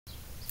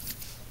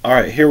All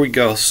right, here we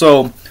go.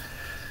 So,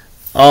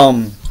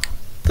 um,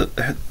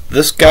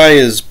 this guy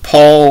is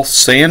Paul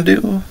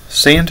Sandhu,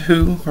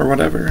 or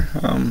whatever.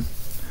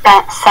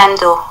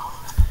 Sandu.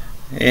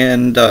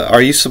 And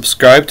are you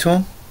subscribed to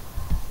him?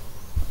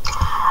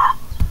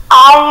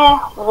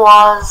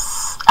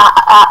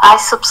 I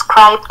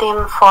subscribed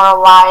him for a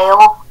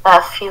while,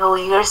 a few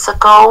years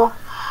ago,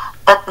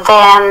 but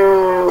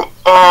then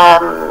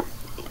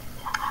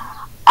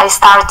I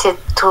started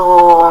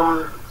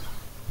to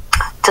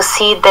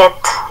see that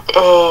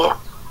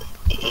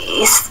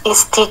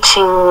he's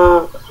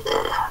teaching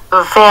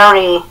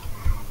very,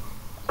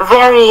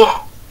 very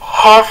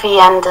heavy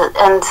and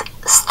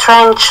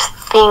strange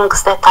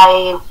things that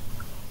I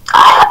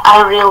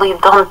really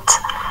don't.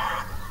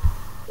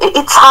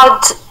 It's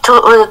hard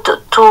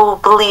to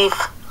believe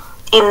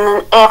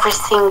in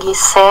everything he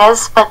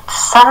says, but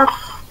some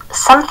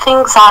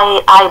things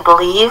I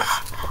believe,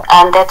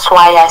 and that's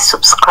why I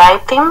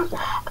subscribed him.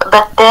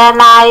 But then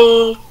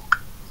I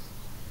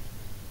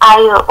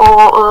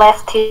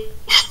left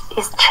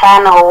his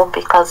channel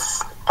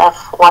because of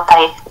what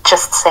I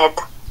just said.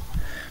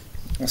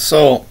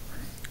 So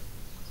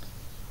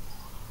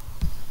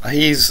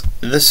it's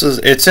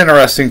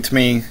interesting to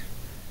me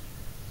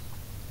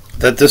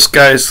that this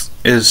guy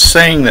is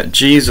saying that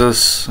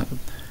Jesus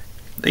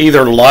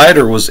either lied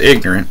or was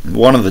ignorant,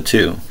 one of the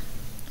two.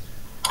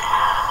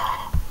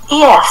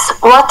 Yes,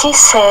 what he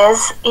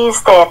says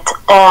is that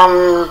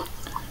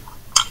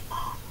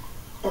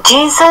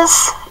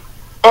Jesus,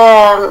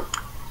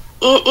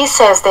 he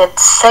says that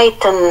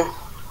Satan,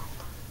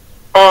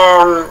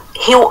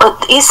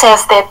 he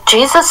says that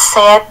Jesus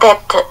said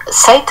that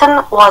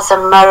Satan was a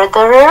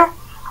murderer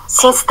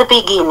since the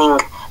beginning,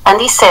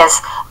 and he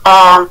says,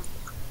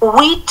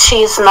 which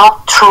is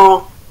not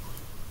true.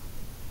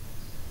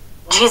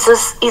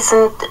 Jesus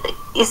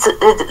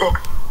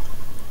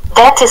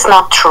that is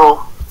not true.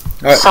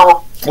 Right.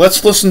 So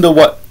let's listen to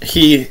what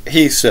he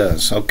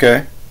says,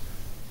 okay?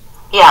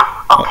 Yeah,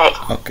 okay.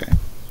 Okay.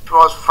 It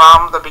was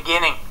from the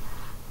beginning.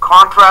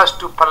 Contrast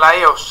to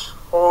Palaios,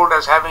 old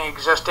as having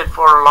existed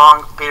for a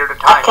long period of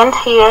time. I can't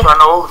hear. So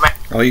an old man.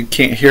 Oh, you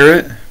can't hear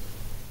it?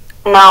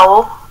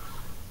 No.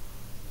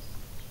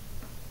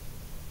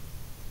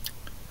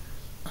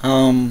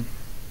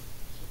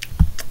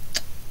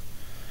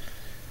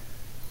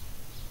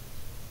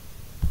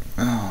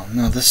 Oh,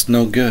 no, this is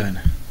no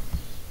good.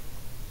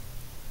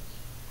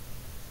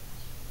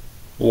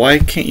 Why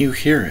can't you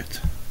hear it?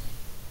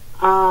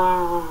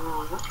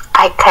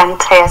 I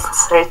can't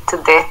answer to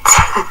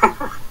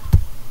that.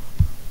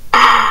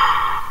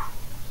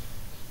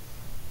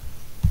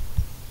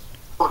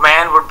 Old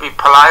man would be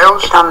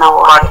Palaios. I don't know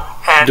why.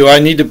 Do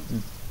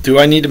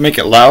I need to make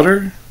it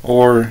louder,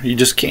 or you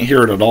just can't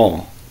hear it at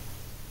all?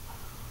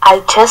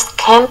 I just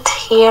can't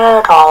hear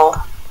at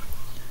all.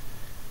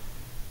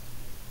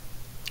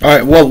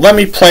 Alright, well, let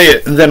me play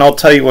it, and then I'll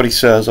tell you what he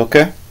says,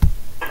 okay?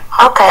 Okay.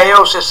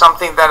 Palaios is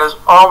something that has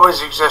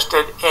always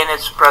existed in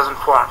its present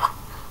form.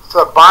 So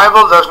the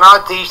Bible does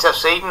not teach that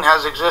Satan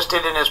has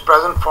existed in his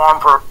present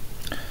form for...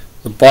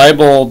 The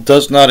Bible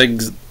does not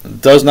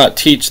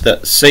teach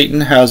that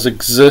Satan has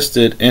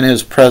existed in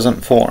his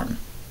present form.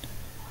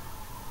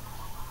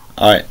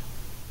 Alright.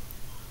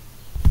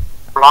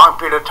 a long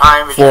period of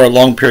time. For a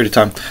long period of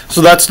time.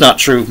 So that's not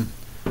true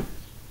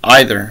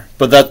either.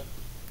 But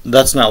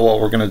that's not what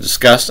we're going to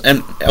discuss.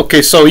 And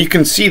okay, so you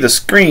can see the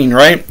screen,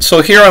 right?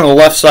 So here on the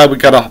left side we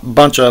got a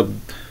bunch of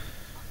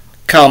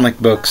comic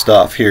book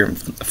stuff here.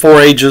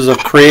 4 ages of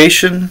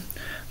creation.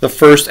 The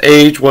first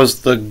age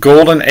was the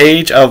golden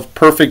age of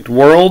perfect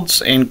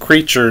worlds and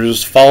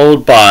creatures,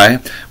 followed by,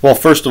 well,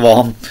 first of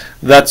all,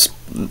 that's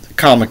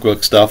comic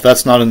book stuff.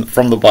 That's not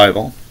from the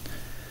Bible.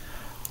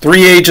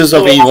 3 ages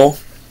of evil.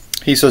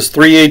 He says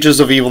 3 ages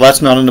of evil.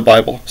 That's not in the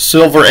Bible.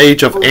 Silver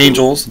age of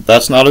angels.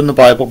 That's not in the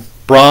Bible.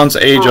 Bronze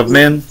age of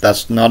men.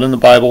 That's not in the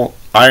Bible.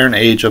 Iron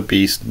age of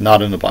beasts.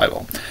 Not in the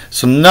Bible.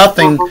 So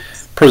nothing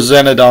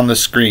presented on the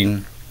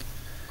screen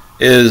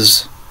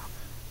is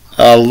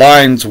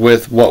lines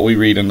with what we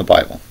read in the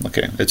Bible.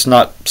 Okay, it's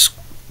not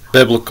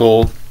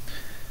biblical.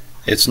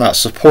 It's not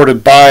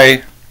supported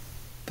by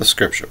the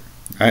Scripture.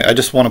 I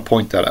just want to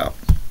point that out.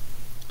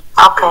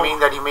 I mean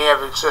that he may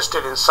have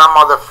existed in some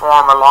other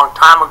form a long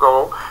time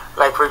ago,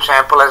 like for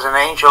example as an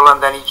angel,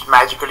 and then he's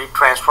magically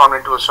transformed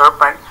into a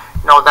serpent.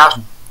 No, that's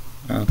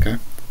okay.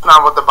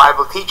 Not what the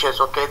Bible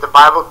teaches. Okay, the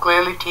Bible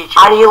clearly teaches.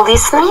 Are you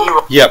listening?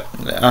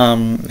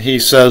 Yep. He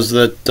says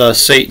that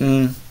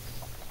Satan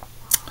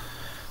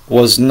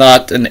was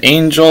not an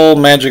angel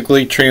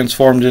magically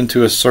transformed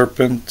into a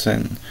serpent,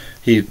 and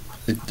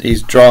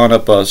he's drawing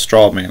up a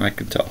straw man, I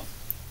can tell.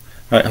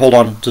 Alright, hold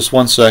on just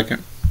 1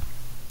 second.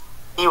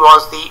 He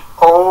was the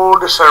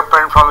old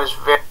serpent from his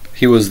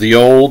He was the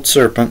old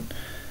serpent.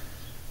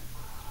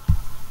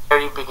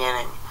 very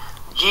beginning.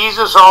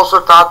 Jesus also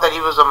thought that he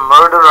was a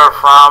murderer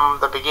from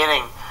the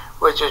beginning,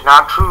 which is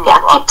not true.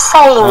 Yeah, keep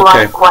saying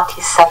Okay. what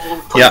he's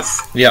saying,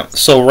 please. Yeah.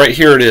 So right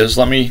here it is.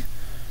 Let me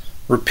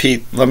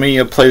repeat. Let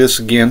me play this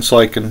again so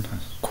I can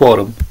quote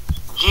him.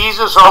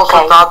 Jesus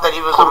also thought that he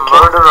was a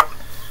murderer.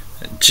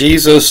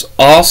 Jesus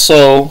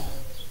also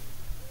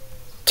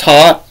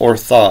taught or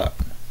thought.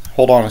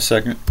 Hold on a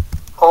second.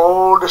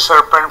 Oh, the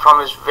serpent from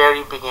his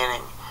very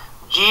beginning.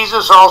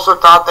 Jesus also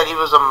thought that he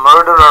was a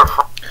murderer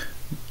from...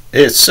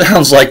 It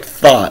sounds like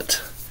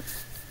thought.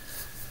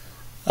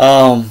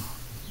 But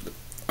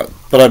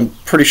I'm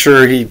pretty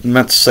sure he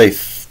meant to say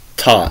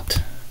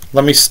taught.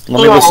 Let me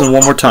listen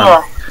one more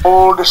time.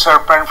 Oh, the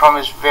serpent from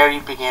his very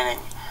beginning.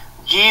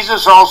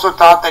 Jesus also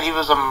thought that he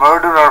was a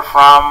murderer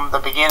from the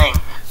beginning.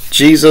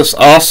 Jesus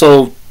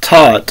also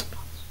taught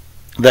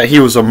that he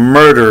was a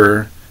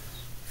murderer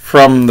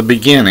from the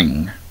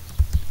beginning.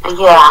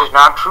 Yeah. Which is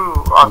not true.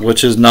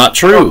 Which is not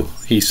true,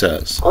 he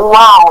says.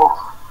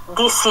 Wow,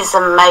 this is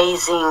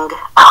amazing.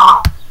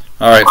 Oh.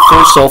 Alright,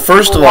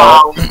 first of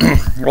all,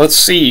 let's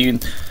see.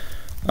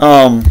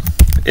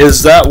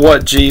 Is that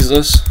what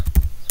Jesus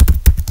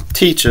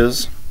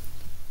teaches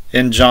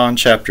in John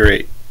chapter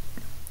 8?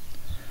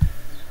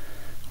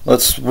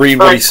 Let's read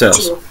what he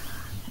says.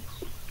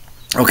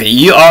 Okay,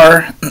 ye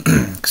are,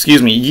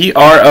 excuse me, ye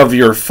are of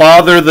your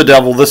father the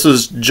devil. This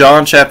is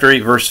John chapter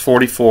 8 verse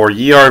 44.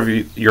 Ye are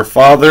of your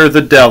father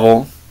the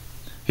devil.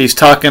 He's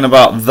talking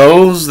about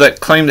those that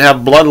claim to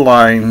have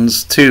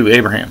bloodlines to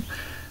Abraham.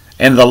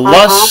 And the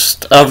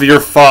lust of your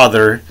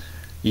father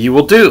you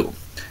will do.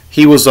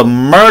 He was a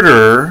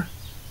murderer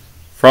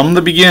from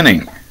the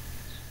beginning,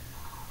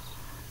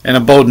 and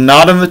abode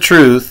not in the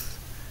truth,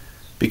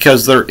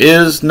 because there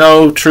is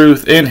no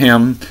truth in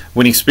him.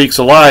 When he speaks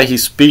a lie, he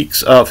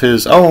speaks of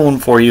his own,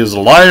 for he is a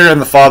liar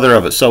and the father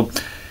of it. So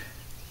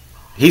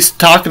he's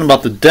talking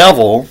about the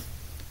devil,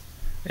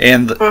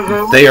 and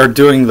they are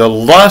doing the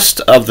lust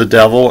of the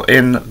devil,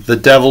 and the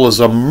devil is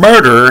a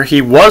murderer.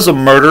 He was a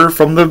murderer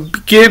from the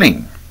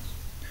beginning.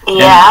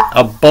 Yeah.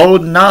 And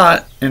abode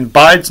not and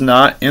abides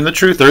not in the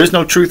truth. There is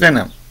no truth in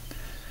him.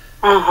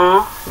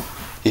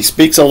 He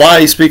speaks a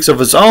lie. He speaks of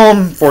his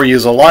own, for he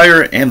is a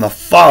liar and the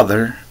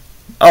father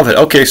of it.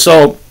 Okay,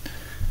 so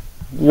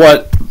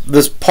what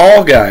this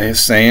Paul guy is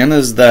saying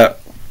is that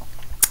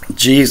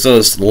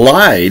Jesus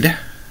lied.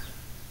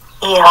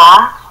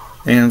 Yeah.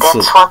 And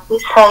that's what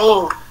he's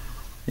saying.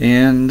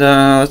 And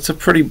that's a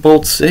pretty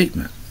bold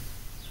statement.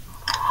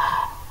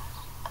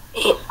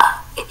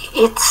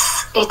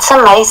 It's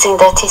amazing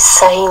that he's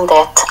saying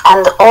that.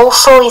 And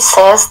also he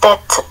says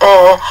that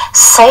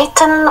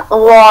Satan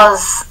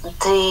was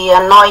the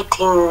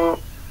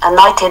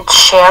anointed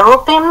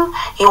cherubim.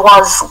 He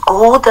was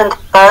good and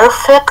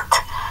perfect,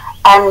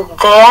 and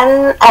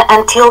then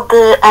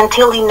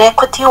until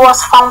iniquity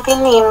was found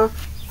in him,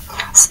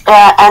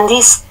 and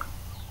he's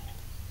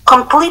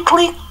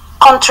completely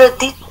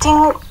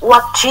contradicting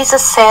what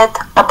Jesus said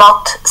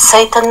about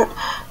Satan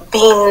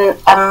being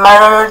a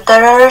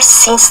murderer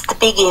since the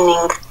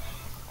beginning.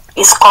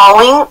 He's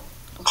calling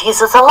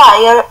Jesus a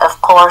liar, of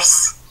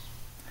course.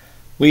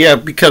 Well, yeah,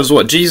 because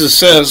what Jesus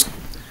says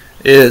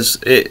is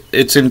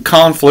it's in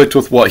conflict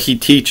with what he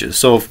teaches.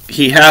 So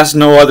he has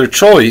no other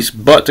choice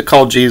but to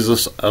call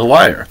Jesus a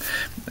liar.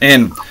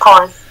 And of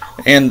course.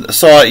 And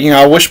so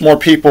I wish more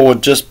people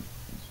would just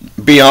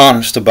be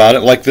honest about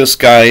it, like this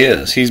guy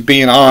is. He's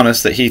being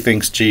honest that he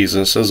thinks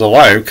Jesus is a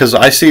liar, because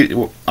I see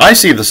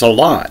this a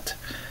lot.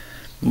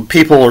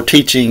 People are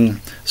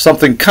teaching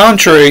something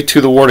contrary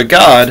to the Word of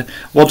God.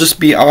 Well,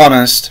 just be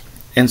honest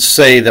and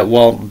say that,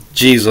 well,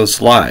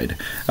 Jesus lied.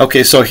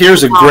 Okay, so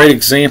here's a great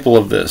example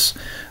of this.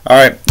 All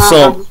right,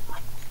 so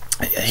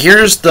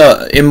here's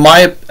in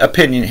my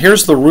opinion,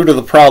 here's the root of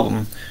the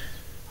problem.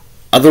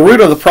 The root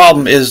of the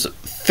problem is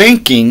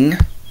thinking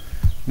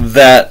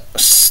that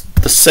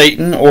the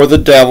Satan or the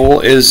devil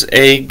is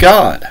a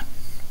god.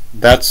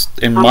 That's,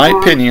 in my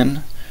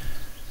opinion,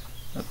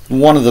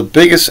 one of the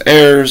biggest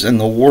errors in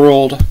the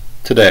world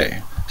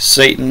today.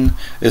 Satan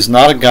is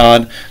not a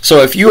god.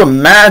 So if you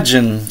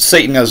imagine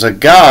Satan as a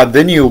god,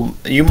 then you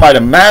might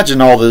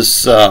imagine all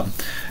this,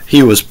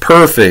 he was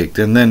perfect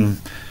and then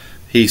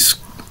he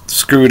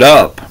screwed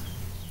up,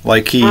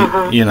 like he,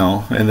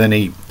 and then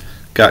he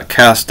got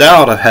cast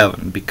out of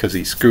heaven because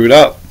he screwed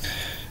up,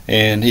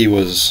 and he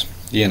was,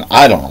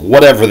 I don't know,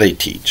 whatever they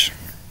teach.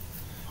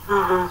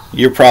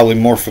 You're probably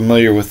more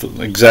familiar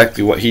with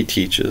exactly what he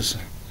teaches.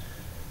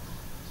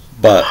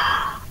 But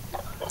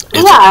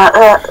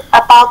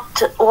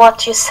about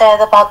what you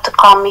said about the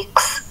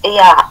comics,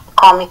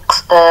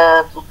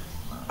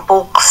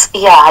 books.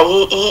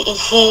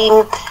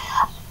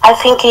 I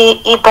think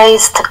he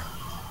based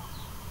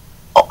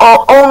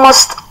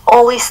almost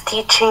all his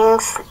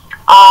teachings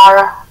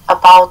are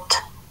about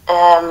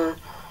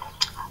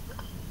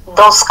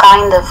those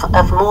kind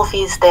of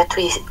movies that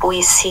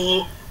we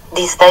see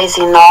these days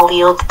in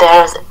Hollywood.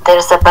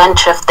 There's a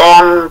bunch of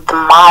them, the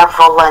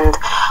Marvel and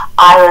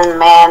Iron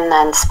Man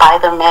and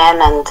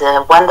Spider-Man and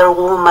Wonder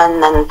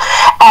Woman,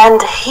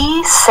 and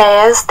he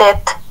says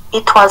that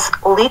it was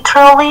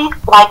literally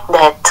like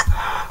that.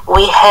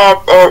 We had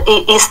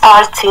he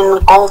starts in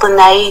Golden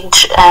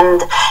Age,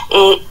 and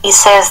he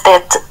says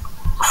that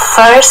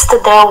first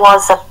there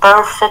was a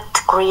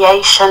perfect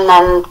creation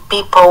and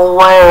people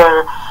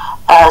were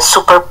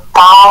super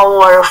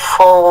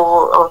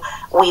powerful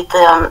with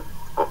a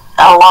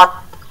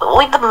lot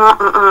with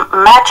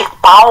magic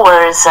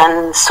powers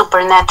and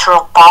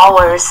supernatural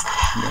powers.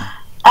 Yeah.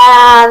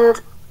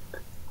 And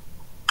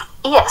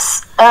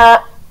yes,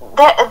 and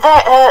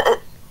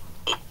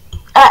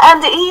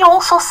he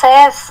also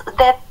says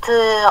that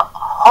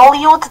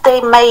Hollywood, they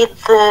made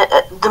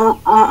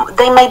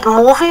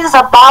movies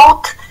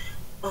about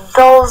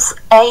those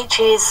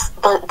ages,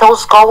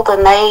 those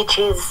golden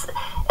ages.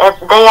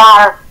 They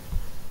are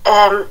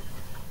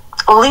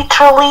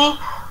literally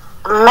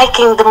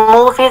making the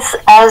movies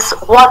as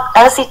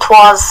it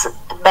was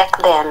back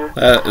then.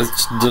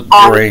 It's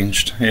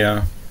deranged.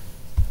 Yeah.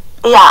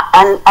 Yeah,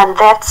 and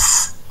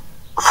that's,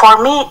 for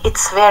me,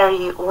 it's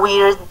very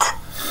weird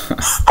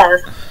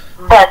stuff.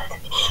 But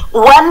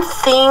one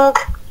thing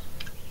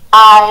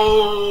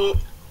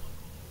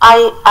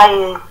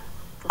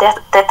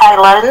that I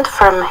learned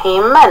from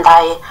him, and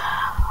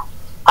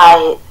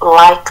I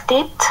liked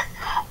it.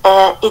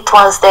 It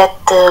was that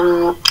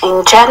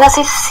in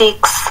Genesis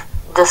 6,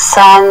 the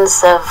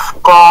sons of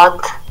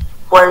God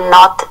were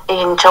not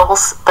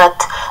angels,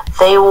 but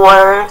they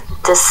were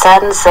the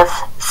sons of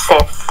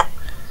Seth.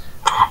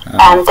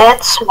 And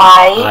that's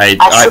why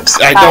I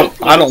subscribe.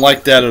 I don't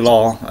like that at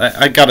all.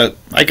 I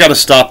gotta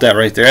stop that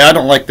right there. I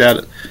don't like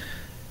that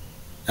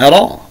at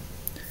all.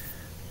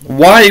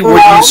 Why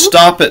would you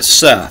stop at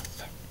Seth?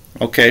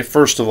 Okay,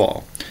 first of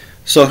all.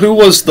 So who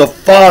was the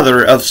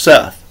father of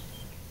Seth?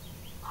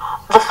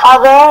 The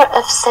father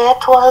of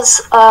Seth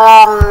was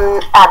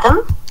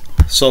Adam.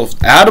 So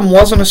Adam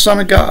wasn't a son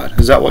of God.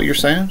 Is that what you're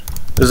saying?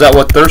 Is that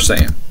what they're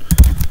saying?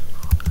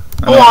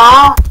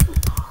 Yeah.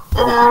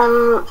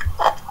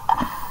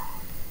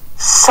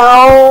 So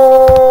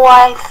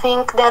I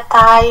think that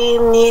I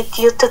need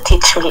you to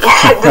teach me,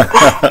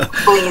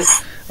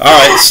 please. All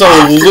right. So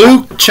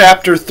Luke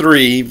chapter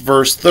 3,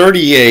 verse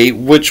 38,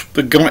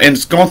 and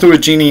it's going through a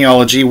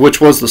genealogy,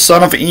 which was the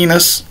son of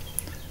Enos,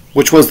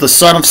 which was the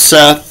son of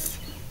Seth,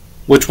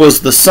 which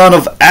was the son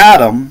of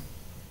Adam,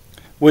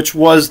 which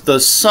was the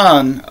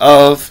son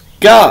of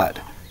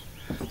God.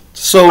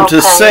 So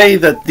to say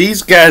that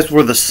these guys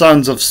were the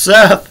sons of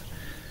Seth,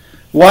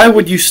 why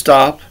would you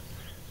stop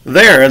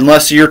there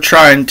unless you're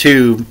trying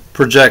to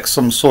project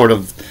some sort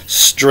of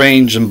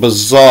strange and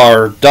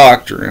bizarre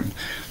doctrine?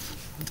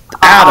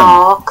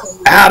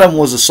 Adam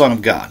was a son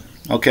of God.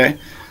 Okay?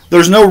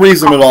 There's no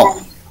reason at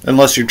all,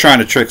 unless you're trying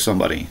to trick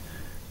somebody,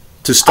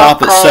 to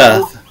stop at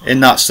Seth and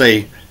not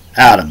say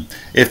Adam.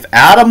 If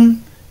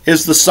Adam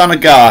is the son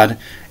of God,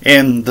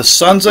 and the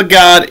sons of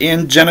God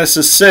in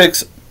Genesis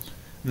 6,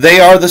 they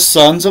are the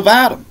sons of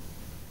Adam,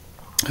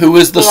 who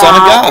is the son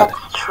of God.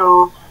 That's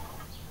true.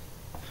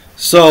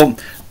 So,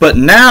 but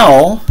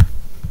now,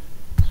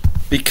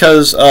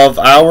 because of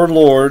our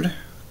Lord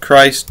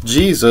Christ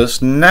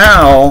Jesus,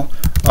 now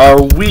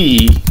are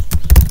we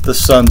the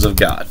sons of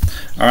God.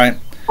 All right.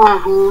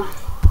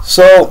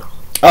 So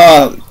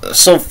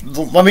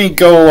let me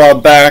go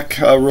back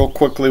real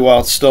quickly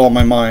while it's still on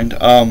my mind.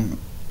 I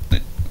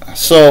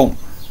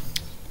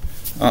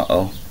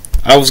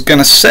was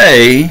gonna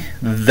say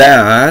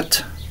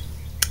that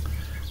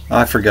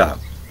I forgot.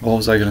 What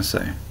was I gonna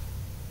say?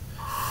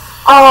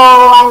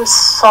 Oh, I'm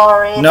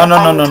sorry.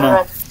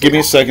 No. Give me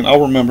a second. I'll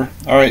remember.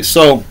 All right.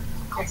 So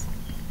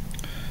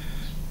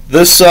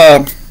this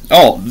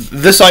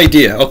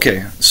idea.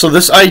 Okay. So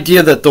this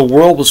idea that the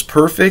world was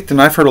perfect, and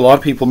I've heard a lot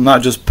of people,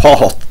 not just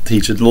Paul,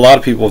 teach it. A lot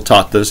of people have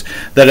taught this,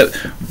 that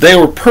they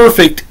were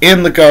perfect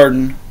in the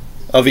Garden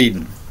of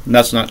Eden, and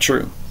that's not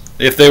true.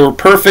 If they were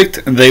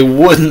perfect, they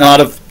would not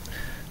have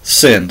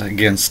sinned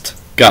against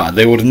God.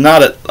 They would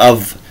not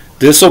have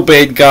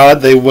disobeyed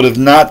God. They would have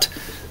not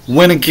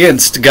went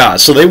against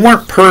God. So they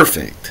weren't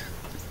perfect.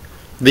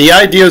 The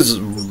idea is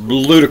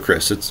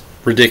ludicrous. It's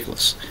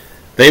ridiculous.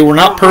 They were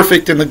not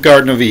perfect in the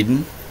Garden of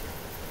Eden.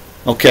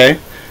 Okay?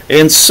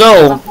 And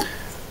so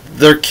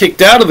they're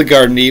kicked out of the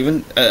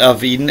Garden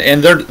of Eden,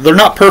 and they're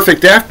not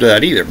perfect after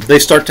that either. They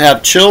start to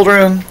have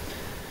children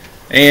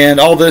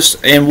and all this,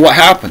 and what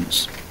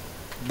happens?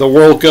 The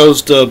world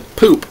goes to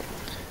poop,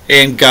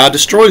 and God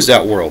destroys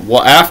that world.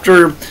 Well,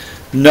 after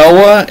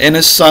Noah and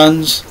his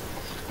sons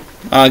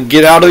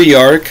get out of the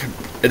ark,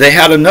 they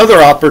had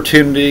another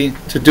opportunity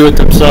to do it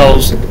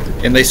themselves,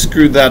 and they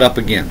screwed that up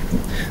again.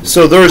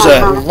 So there's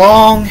a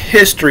long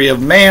history of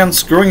man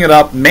screwing it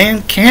up.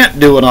 Man can't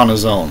do it on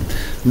his own.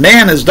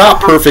 Man is not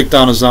perfect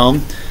on his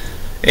own,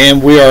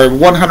 and we are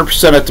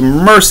 100% at the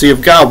mercy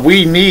of God.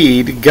 We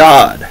need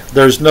God.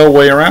 There's no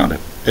way around it.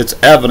 It's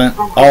evident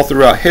all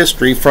throughout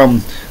history,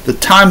 from the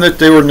time that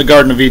they were in the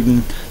Garden of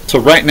Eden to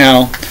right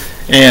now.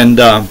 And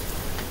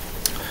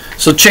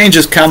so change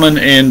is coming,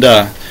 and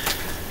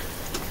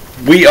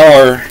we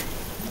are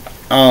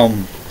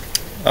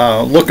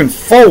looking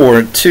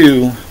forward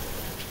to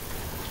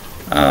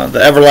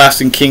the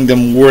everlasting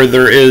kingdom where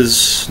there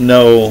is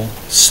no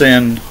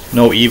sin,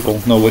 no evil,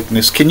 no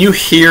wickedness. Can you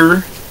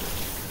hear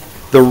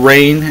the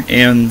rain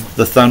and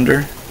the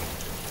thunder?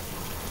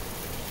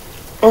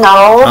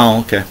 No. Oh,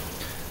 okay.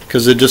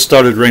 Because it just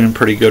started raining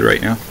pretty good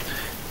right now.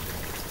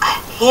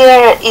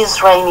 Here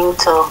is raining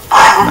too.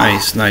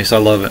 Nice, nice. I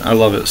love it. I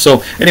love it.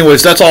 So,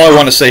 anyways, that's all I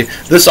want to say.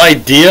 This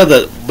idea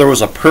that there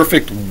was a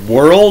perfect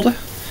world,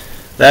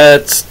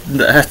 that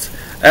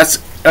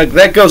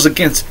goes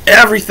against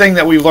everything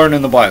that we learn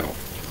in the Bible.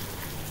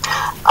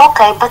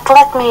 Okay, but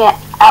let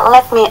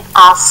me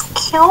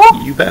ask you.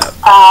 You bet.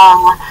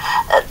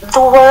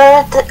 The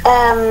word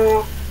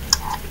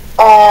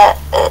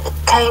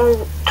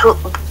came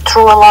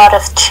through a lot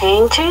of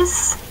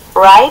changes,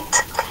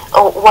 right?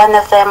 One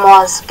of them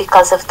was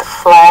because of the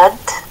flood.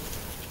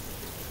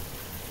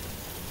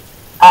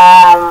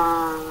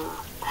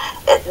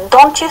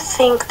 Don't you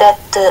think that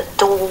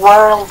the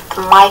world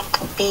might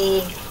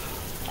be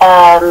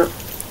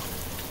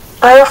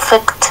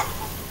perfect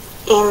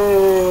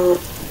in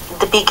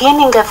the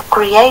beginning of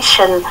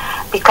creation,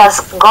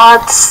 because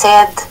God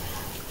said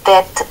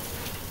that,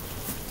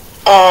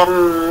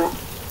 and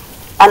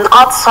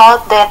God saw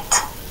that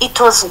it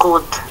was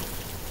good.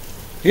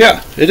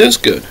 Yeah, it is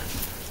good.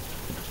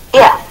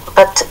 Yeah,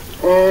 but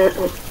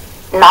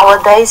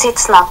nowadays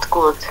it's not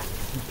good.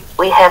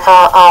 We have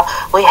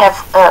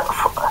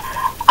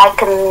I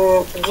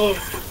can give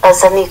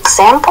as an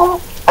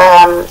example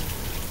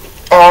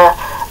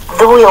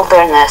the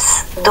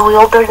wilderness. The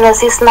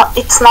wilderness is not.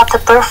 It's not a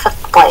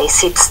perfect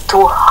place. It's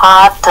too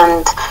hot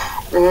and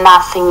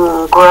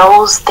nothing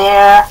grows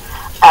there,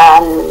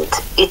 and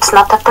it's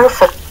not a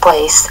perfect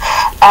place.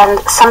 And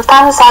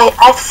sometimes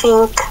I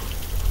think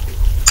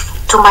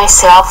to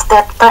myself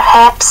that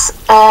perhaps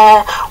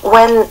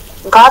when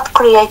God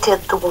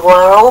created the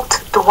world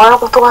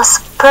was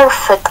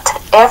perfect.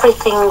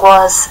 Everything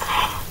was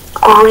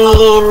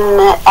green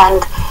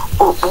and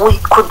we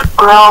could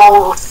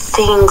grow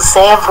things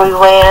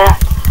everywhere.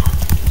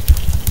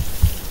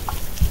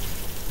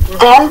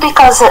 Then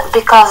because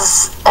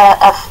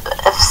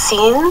of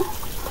sin,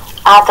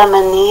 Adam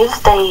and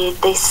Eve,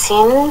 they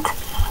sinned,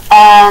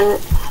 and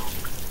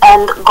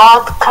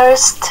God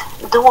cursed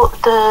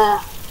the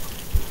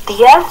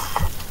earth.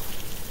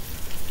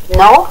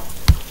 No?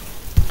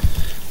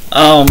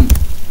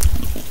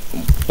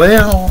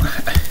 Well,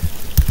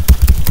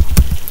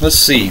 let's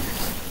see.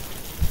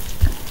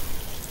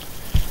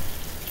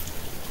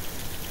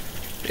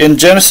 In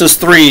Genesis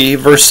 3,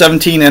 verse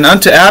 17, and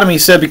unto Adam he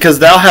said, because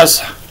thou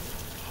hast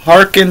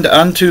hearkened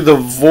unto the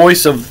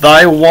voice of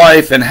thy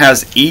wife, and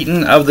hast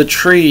eaten of the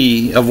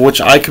tree of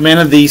which I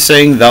commanded thee,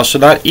 saying, thou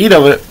shalt not eat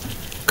of it.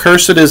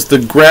 Cursed is the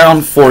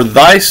ground for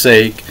thy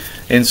sake,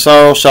 in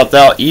sorrow shalt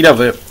thou eat of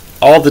it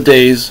all the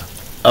days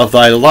of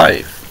thy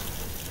life.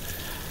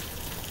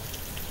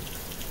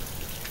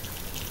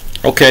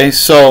 Okay,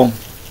 so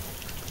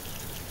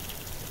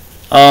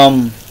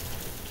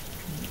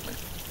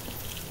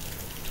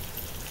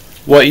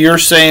what you're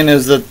saying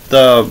is that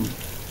the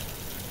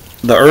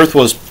earth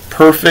was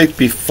perfect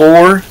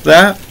before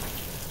that?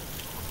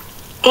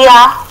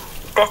 Yeah,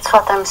 that's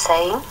what I'm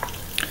saying.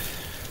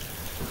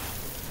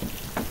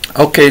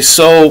 Okay,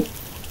 so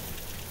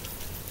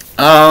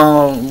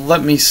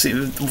let me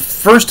see.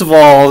 First of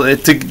all, to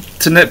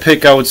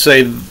nitpick, I would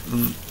say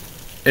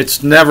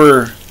it's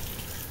never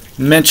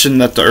mentioned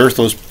that the earth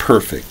was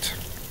perfect.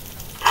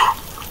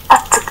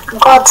 But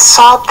God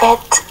saw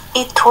that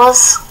it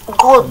was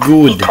good.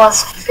 Good. It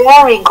was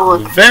very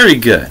good. Very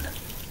good.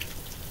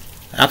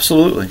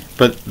 Absolutely.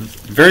 But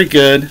very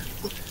good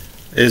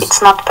is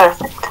it's not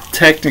perfect.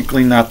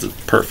 Technically not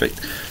perfect.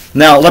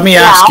 Now, let me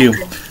ask you,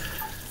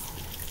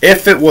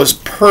 if it was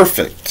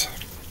perfect,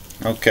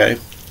 okay,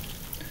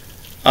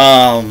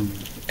 and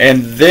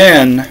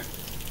then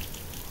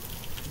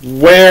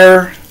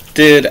where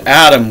did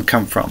Adam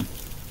come from?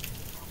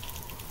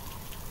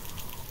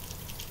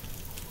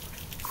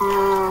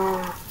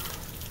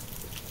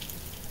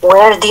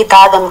 Where did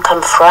Adam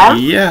come from?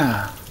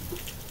 Yeah.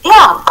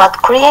 Yeah, God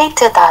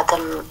created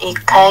Adam. He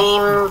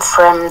came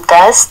from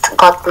dust.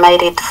 God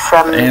made it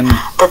from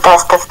the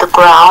dust of the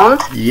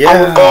ground. Yeah.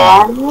 And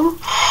then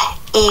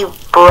He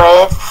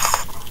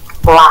breathed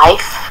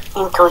life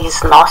into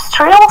his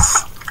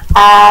nostrils,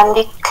 and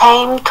it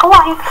came to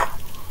life.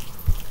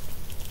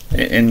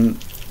 And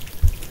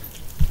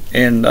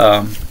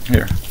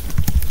here,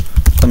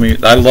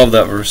 I love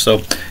that verse.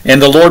 So,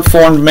 and the Lord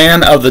formed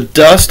man of the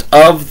dust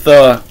of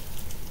the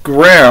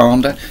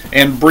ground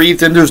and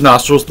breathed into his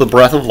nostrils the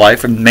breath of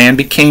life, and man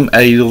became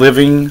a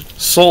living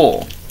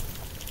soul.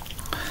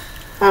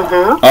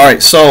 Mm-hmm. All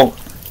right, so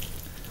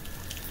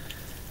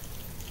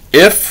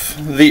if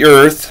the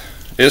earth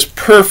is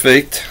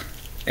perfect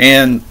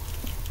and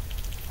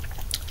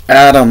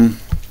Adam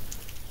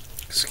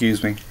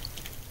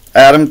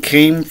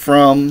came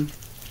from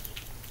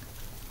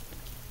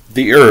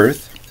the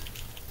earth,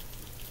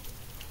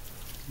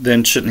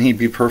 then shouldn't he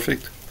be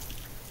perfect?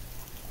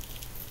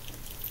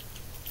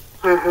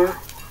 Mm-hmm.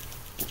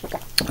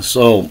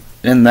 So,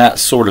 in that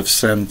sort of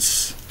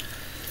sense,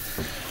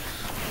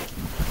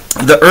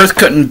 the earth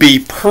couldn't be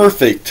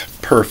perfect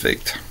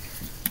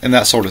in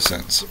that sort of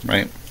sense,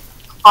 right?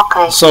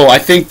 Okay. So I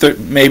think that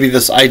maybe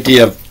this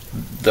idea of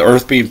the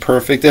earth being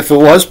perfect, if it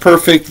was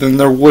perfect, then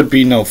there would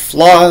be no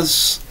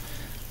flaws,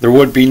 there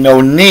would be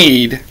no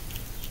need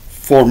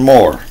for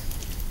more.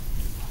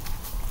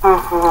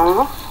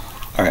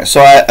 Mm-hmm. All right,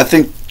 so I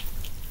think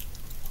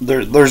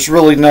there's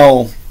really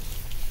no,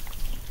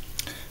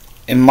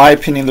 in my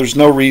opinion, there's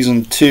no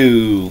reason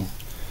to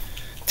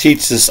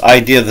teach this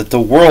idea that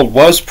the world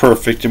was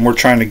perfect and we're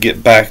trying to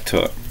get back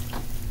to it.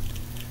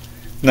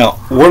 No,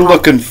 we're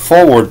looking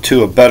forward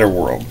to a better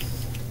world,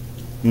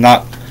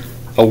 not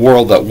a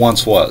world that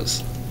once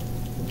was.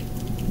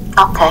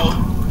 Okay.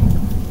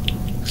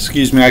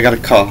 Excuse me, I got a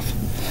cough.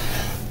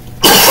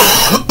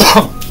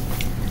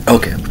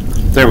 Okay,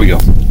 there we go.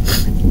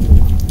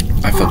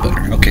 I feel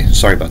better. Okay,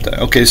 sorry about that.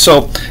 Okay,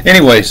 so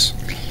anyways,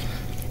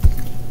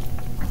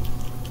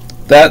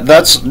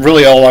 that's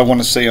really all I want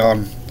to say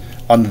on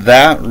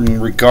that in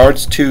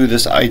regards to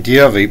this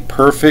idea of a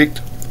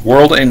perfect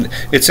world. And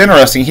it's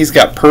interesting, he's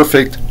got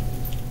perfect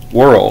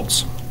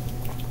worlds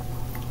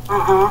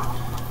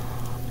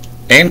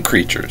and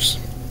creatures.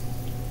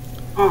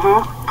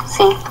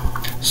 See.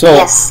 So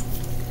Yes.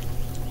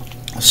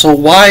 so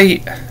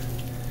why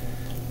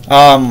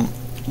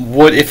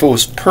would, if it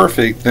was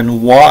perfect,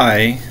 then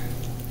why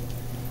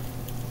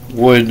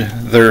would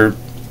there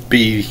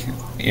be,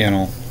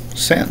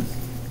 sin?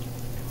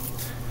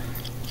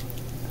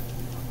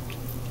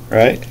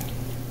 Right?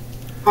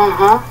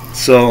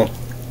 So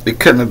it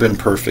couldn't have been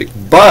perfect.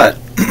 But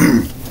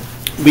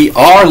we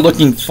are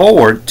looking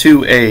forward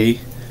to a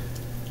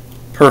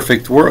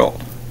perfect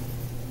world.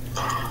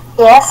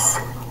 Yes.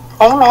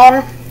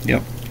 Amen.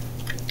 Yep.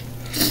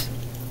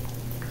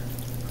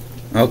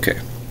 Okay.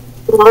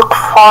 We look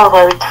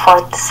forward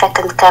for the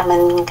second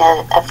coming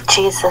of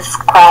Jesus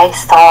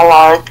Christ our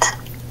Lord.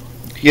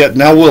 Yeah,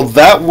 now will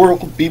that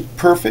world be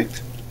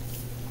perfect?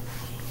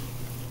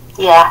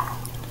 Yeah.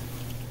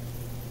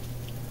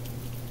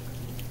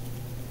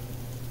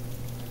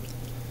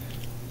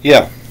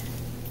 Yeah.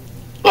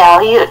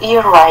 Yeah,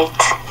 you're right.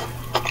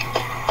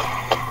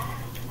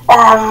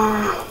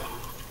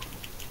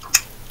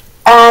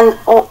 And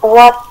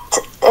what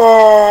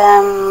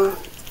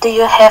do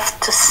you have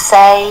to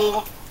say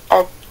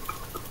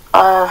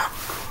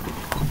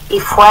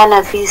if one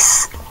of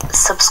his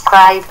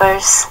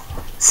subscribers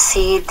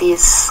see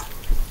this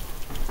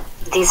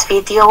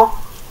video?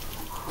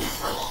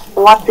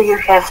 What do you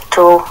have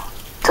to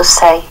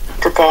say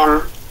to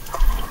them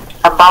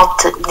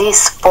about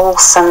this Paul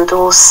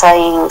Sandu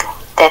saying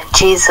that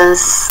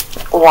Jesus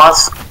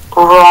was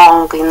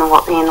wrong in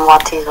what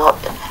he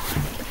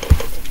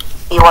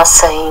was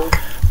saying?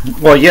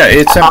 Well, yeah,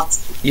 it's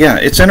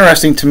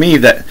interesting to me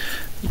that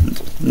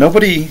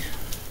nobody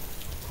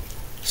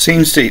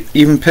seems to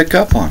even pick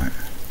up on it.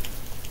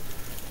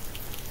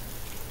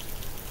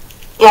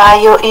 Yeah, I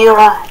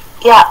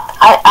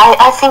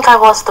think I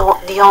was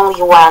the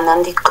only one,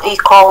 and he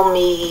called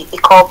me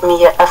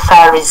a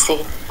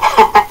Pharisee.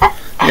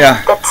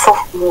 Yeah. That's so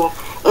funny.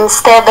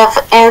 Instead of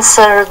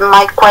answering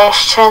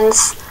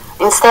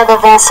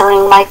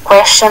my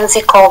questions,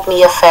 he called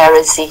me a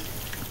Pharisee.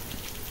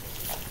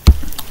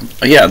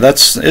 Yeah,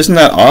 isn't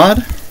that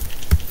odd?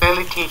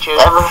 Really, teacher.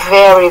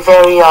 Very,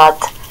 very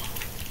odd.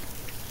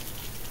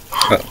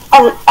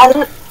 And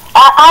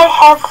I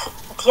have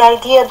the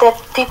idea that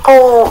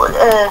people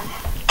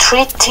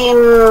treat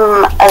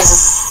him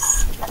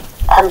as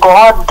a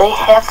god. They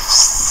have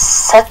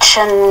such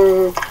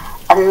an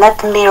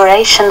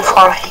admiration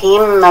for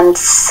him, and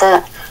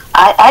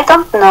I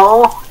don't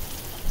know.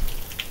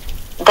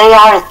 They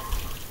are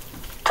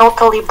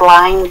totally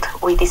blind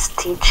with his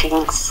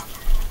teachings.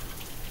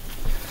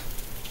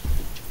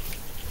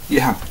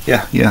 Yeah.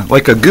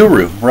 Like a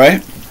guru,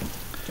 right?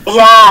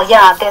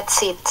 Yeah,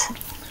 that's it.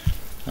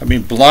 I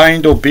mean,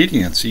 blind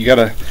obedience. You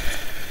gotta.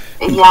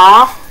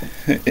 Yeah.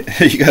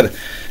 you gotta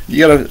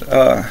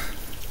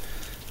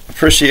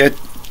appreciate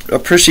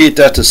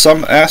that to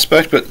some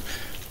aspect, but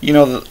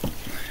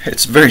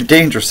it's very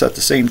dangerous at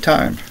the same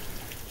time.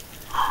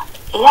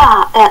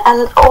 Yeah,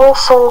 and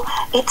also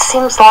it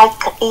seems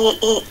like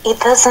he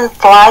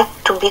doesn't like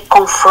to be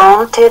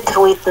confronted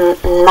with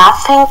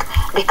nothing,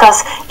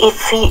 because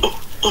if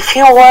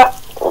you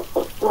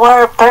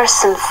were a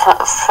person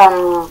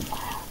from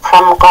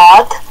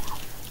God,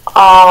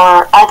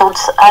 or I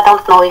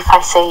don't know if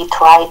I say it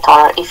right,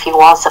 or if he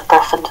was a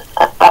person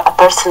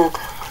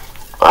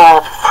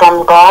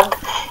from God,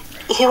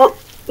 you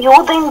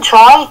would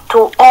enjoy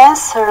to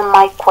answer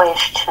my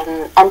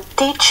question and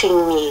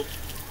teaching me,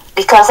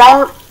 because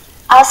I'm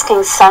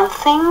asking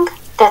something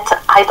that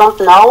I don't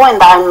know,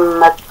 and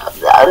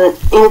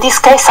in this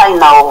case I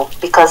know,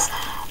 because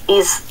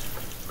he's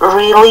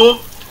really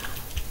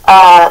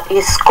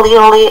is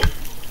clearly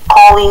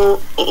calling,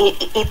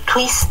 he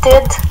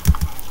twisted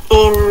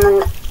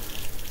in,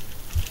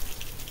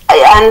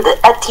 and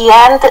at the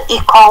end he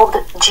called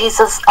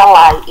Jesus a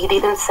lie. He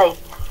didn't say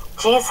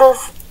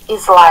Jesus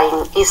is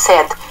lying. He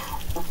said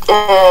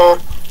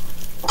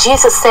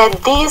Jesus said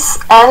this,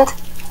 and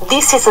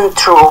this isn't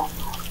true.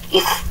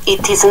 If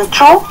it isn't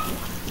true,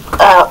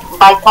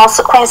 by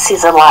consequence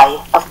is a lie,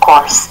 of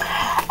course.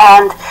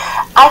 And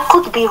I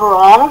could be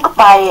wrong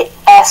by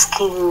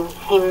asking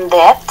him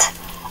that,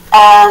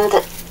 and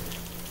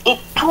it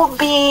would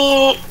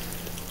be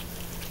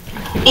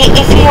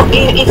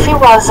If he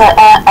was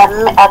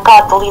a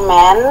godly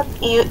man,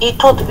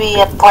 it would be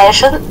a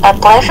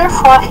pleasure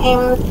for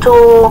him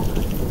to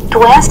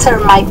answer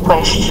my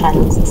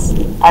questions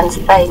and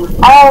say,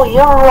 "Oh,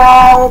 you're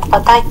wrong,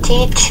 but I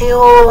teach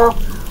you,"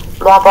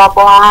 blah blah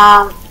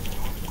blah.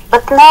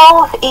 But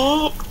no,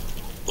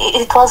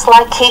 it was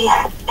like he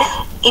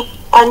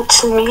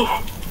punched me.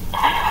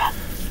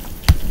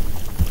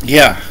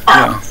 Yeah.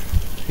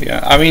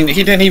 I mean,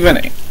 he didn't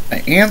even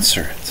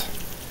answer it.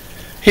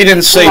 He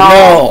didn't say, No.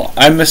 "No,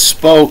 I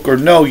misspoke," or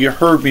 "No, you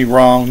heard me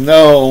wrong,"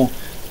 "No,"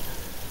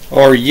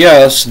 or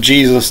 "Yes,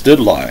 Jesus did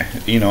lie."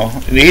 He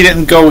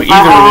didn't go either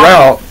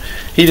route.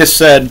 He just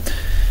said,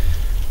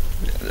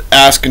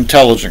 "Ask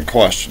intelligent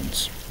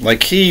questions."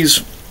 Like, he's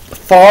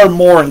far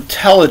more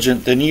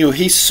intelligent than you.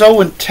 He's so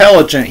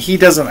intelligent, he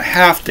doesn't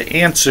have to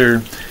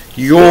answer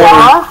your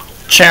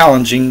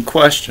challenging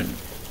question.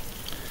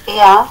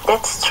 Yeah,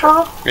 that's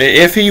true.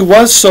 If he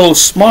was so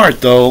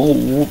smart,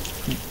 though,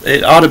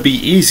 it ought to be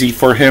easy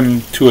for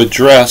him to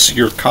address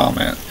your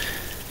comment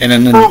in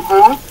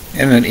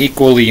an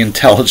equally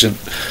intelligent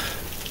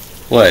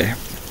way.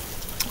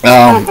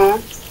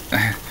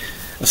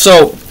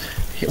 So,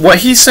 what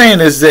he's saying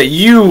is that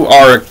you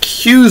are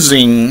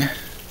accusing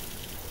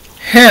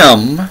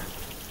him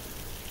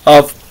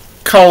of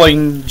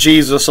calling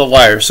Jesus a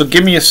liar. So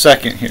give me a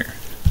second here.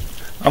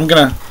 I'm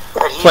going to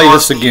play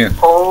this again.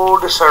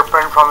 Old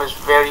serpent from his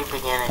very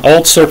beginning.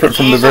 Old serpent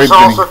from the very Jesus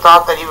beginning. also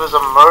thought that he was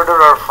a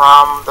murderer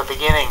from the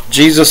beginning.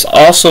 Jesus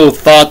also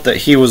thought that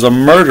he was a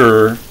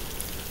murderer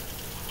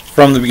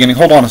from the beginning.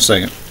 Hold on a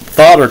second.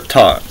 Thought or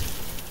taught?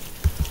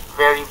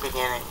 Very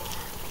beginning.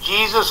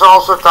 Jesus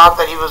also thought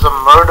that he was a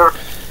murderer.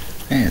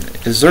 Man,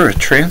 is there a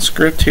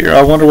transcript here?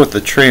 I wonder what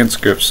the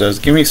transcript says.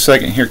 Give me a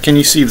second here. Can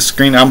you see the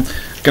screen? I'm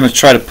going to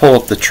try to pull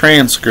up the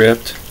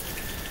transcript.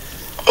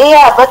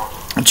 Yeah, but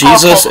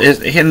Jesus,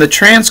 in the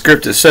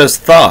transcript it says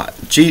thought.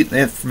 At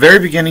the very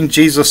beginning,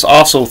 Jesus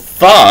also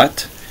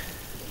thought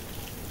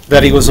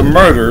that he was a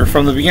murderer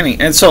from the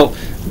beginning. And so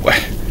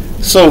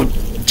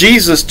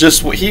Jesus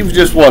just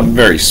wasn't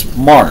very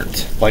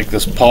smart like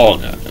this Paul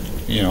guy.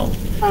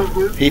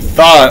 He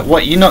thought,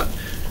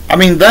 I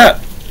mean,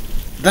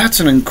 that's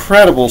an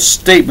incredible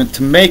statement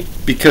to make,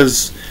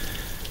 because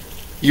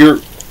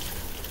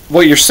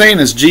what you're saying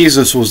is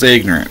Jesus was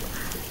ignorant.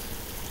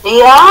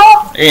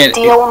 Yeah, And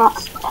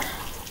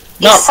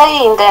he's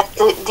saying that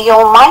the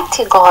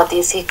Almighty God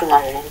is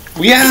ignorant.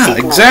 yeah,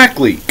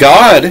 exactly.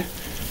 God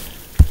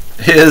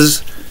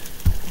is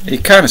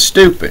kind of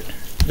stupid,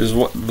 is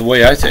the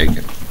way I take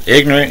it.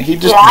 Ignorant.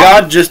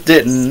 God just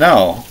didn't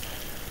know.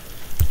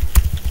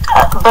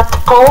 But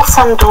Paul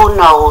Sandu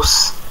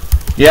knows.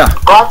 Yeah.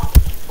 God,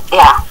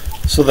 yeah.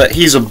 So that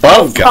he's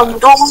above God.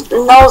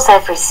 Sandu knows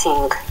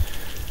everything.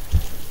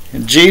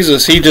 And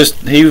Jesus, he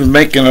was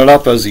making it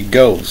up as he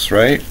goes,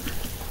 right?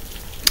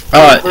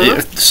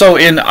 So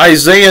in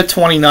Isaiah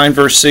 29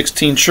 verse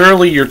 16,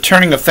 surely your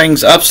turning of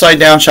things upside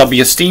down shall be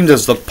esteemed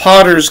as the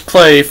potter's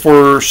clay,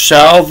 for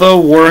shall the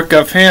work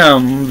of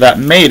him that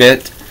made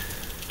it,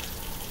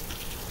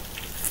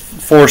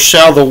 for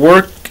shall the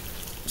work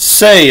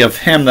say of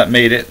him that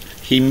made it,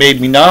 he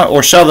made me not,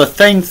 or shall the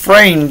thing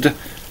framed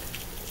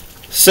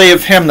say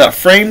of him that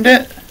framed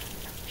it,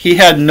 he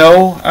had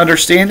no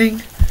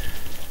understanding?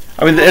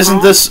 I mean,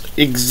 isn't this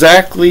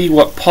exactly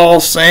what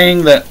Paul's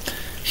saying, that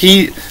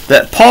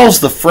Paul's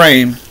the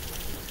frame,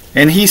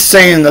 and he's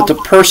saying that the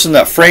person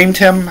that framed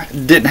him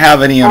didn't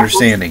have any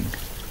understanding?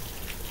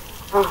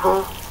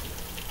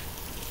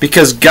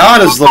 Because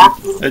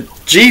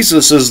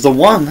Jesus is the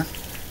one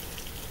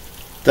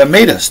that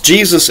made us.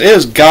 Jesus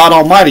is God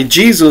Almighty.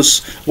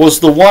 Jesus was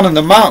the one in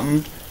the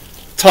mountain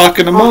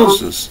talking to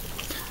Moses.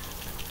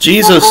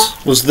 Jesus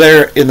was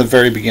there in the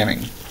very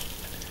beginning.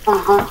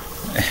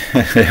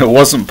 It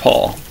wasn't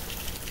Paul.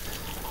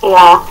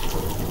 Yeah.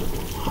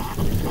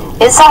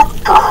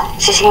 Esatto,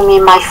 Jimmy,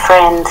 my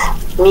friend,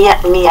 mi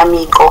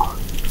amigo.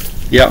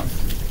 Yeah.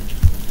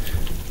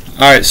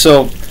 All right.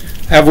 So,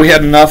 have we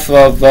had enough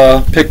of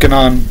picking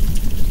on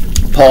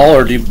Paul,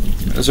 or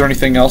is there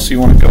anything else you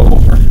want to go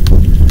over?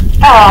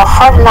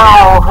 For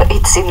now,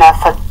 it's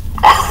enough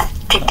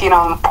of picking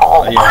on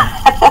Paul.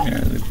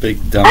 Yeah,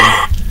 big dummy.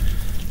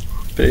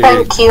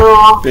 Thank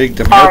you big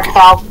dummy. for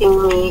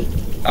helping me.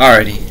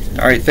 Alrighty.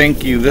 All right.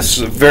 Thank you. This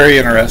is very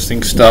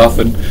interesting stuff,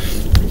 and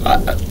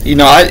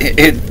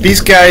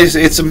these guys.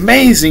 It's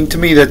amazing to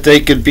me that they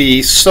could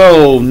be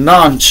so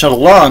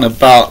nonchalant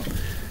about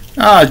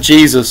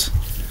Jesus,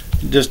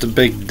 just a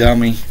big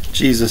dummy.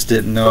 Jesus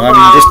didn't know. I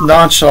mean, just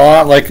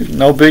nonchalant, like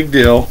no big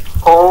deal.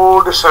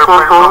 Old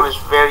serpent from his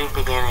very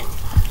beginning.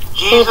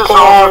 Jesus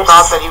also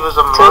thought that he was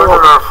a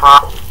murderer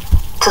from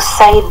to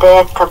say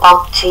that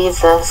about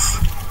Jesus.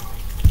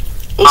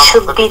 It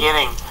should the be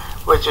beginning,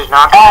 which is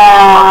not.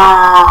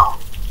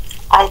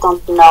 I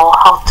don't know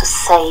how to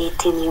say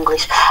it in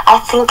English. I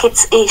think it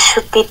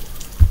should be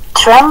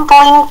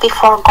trembling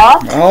before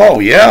God. Oh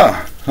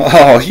yeah.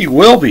 Oh, he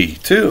will be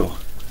too.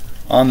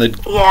 On the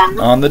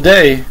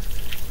day.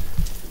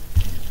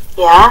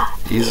 Yeah.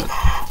 He's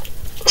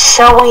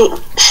showing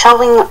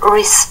showing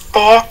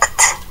respect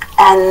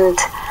and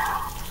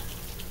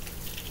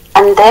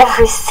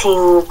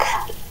everything.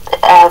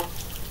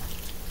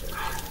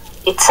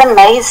 It's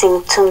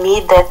amazing to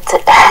me that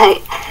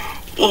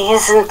he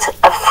isn't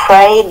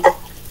afraid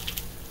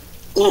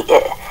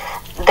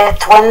that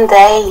one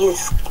day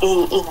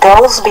he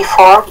goes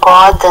before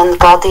God, and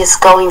God is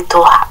going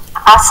to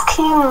ask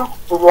him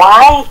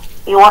why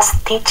he was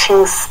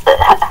teaching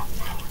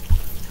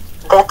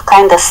that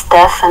kind of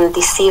stuff and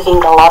deceiving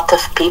a lot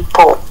of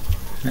people.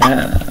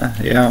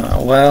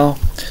 Well,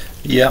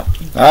 yeah.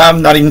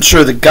 I'm not even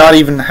sure that God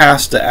even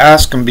has to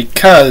ask him,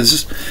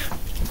 because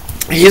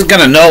he's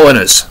going to know in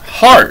his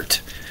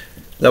heart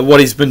that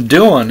what he's been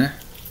doing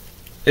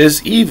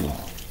is evil.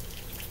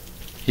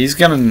 He's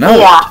going to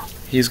know it.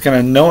 He's going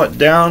to know it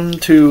down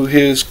to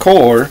his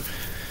core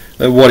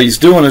that what he's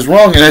doing is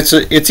wrong. And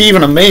it's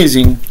even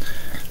amazing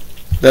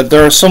that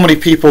there are so many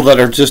people that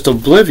are just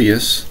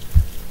oblivious.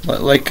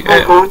 Like,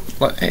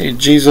 hey,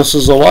 Jesus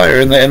is a liar,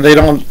 and they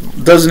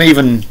doesn't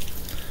even.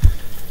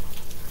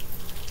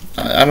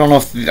 I don't know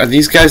if are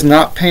these guys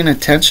not paying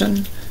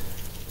attention.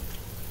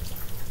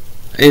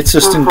 It's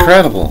just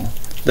incredible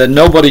that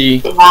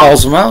nobody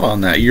calls them out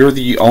on that. You're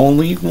the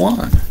only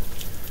one.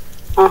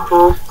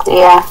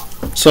 Yeah.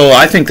 So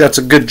I think that's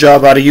a good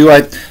job out of you.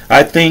 I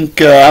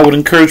think I would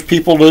encourage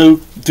people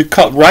to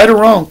call, right or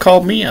wrong,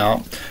 call me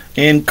out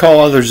and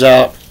call others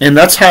out, and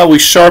that's how we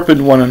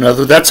sharpen one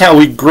another. That's how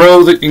we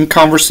grow in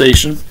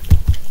conversation.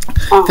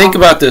 Think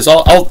about this.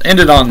 I'll end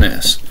it on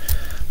this.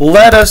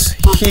 Let us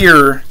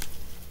hear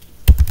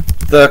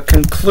the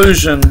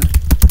conclusion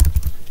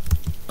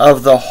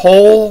of the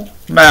whole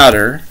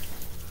matter.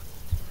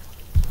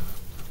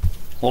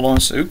 Hold on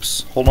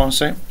a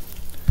second.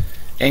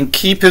 And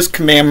keep his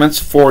commandments,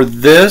 for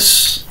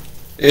this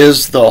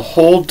is the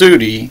whole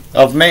duty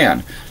of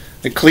man.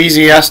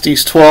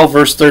 Ecclesiastes 12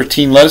 verse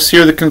 13. Let us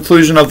hear the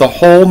conclusion of the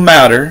whole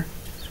matter.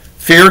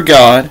 Fear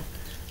God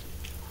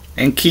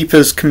and keep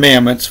his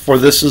commandments, for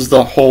this is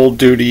the whole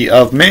duty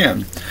of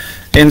man.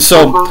 And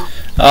so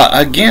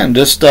again,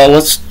 just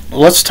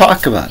let's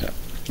talk about it,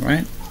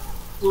 right?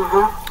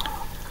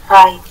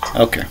 Right.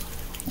 Okay.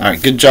 All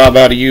right, good job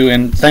out of you,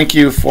 and thank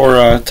you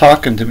for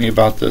talking to me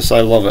about this. I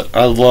love it.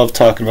 I love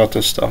talking about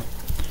this stuff.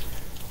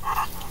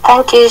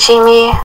 Thank you, Jimmy.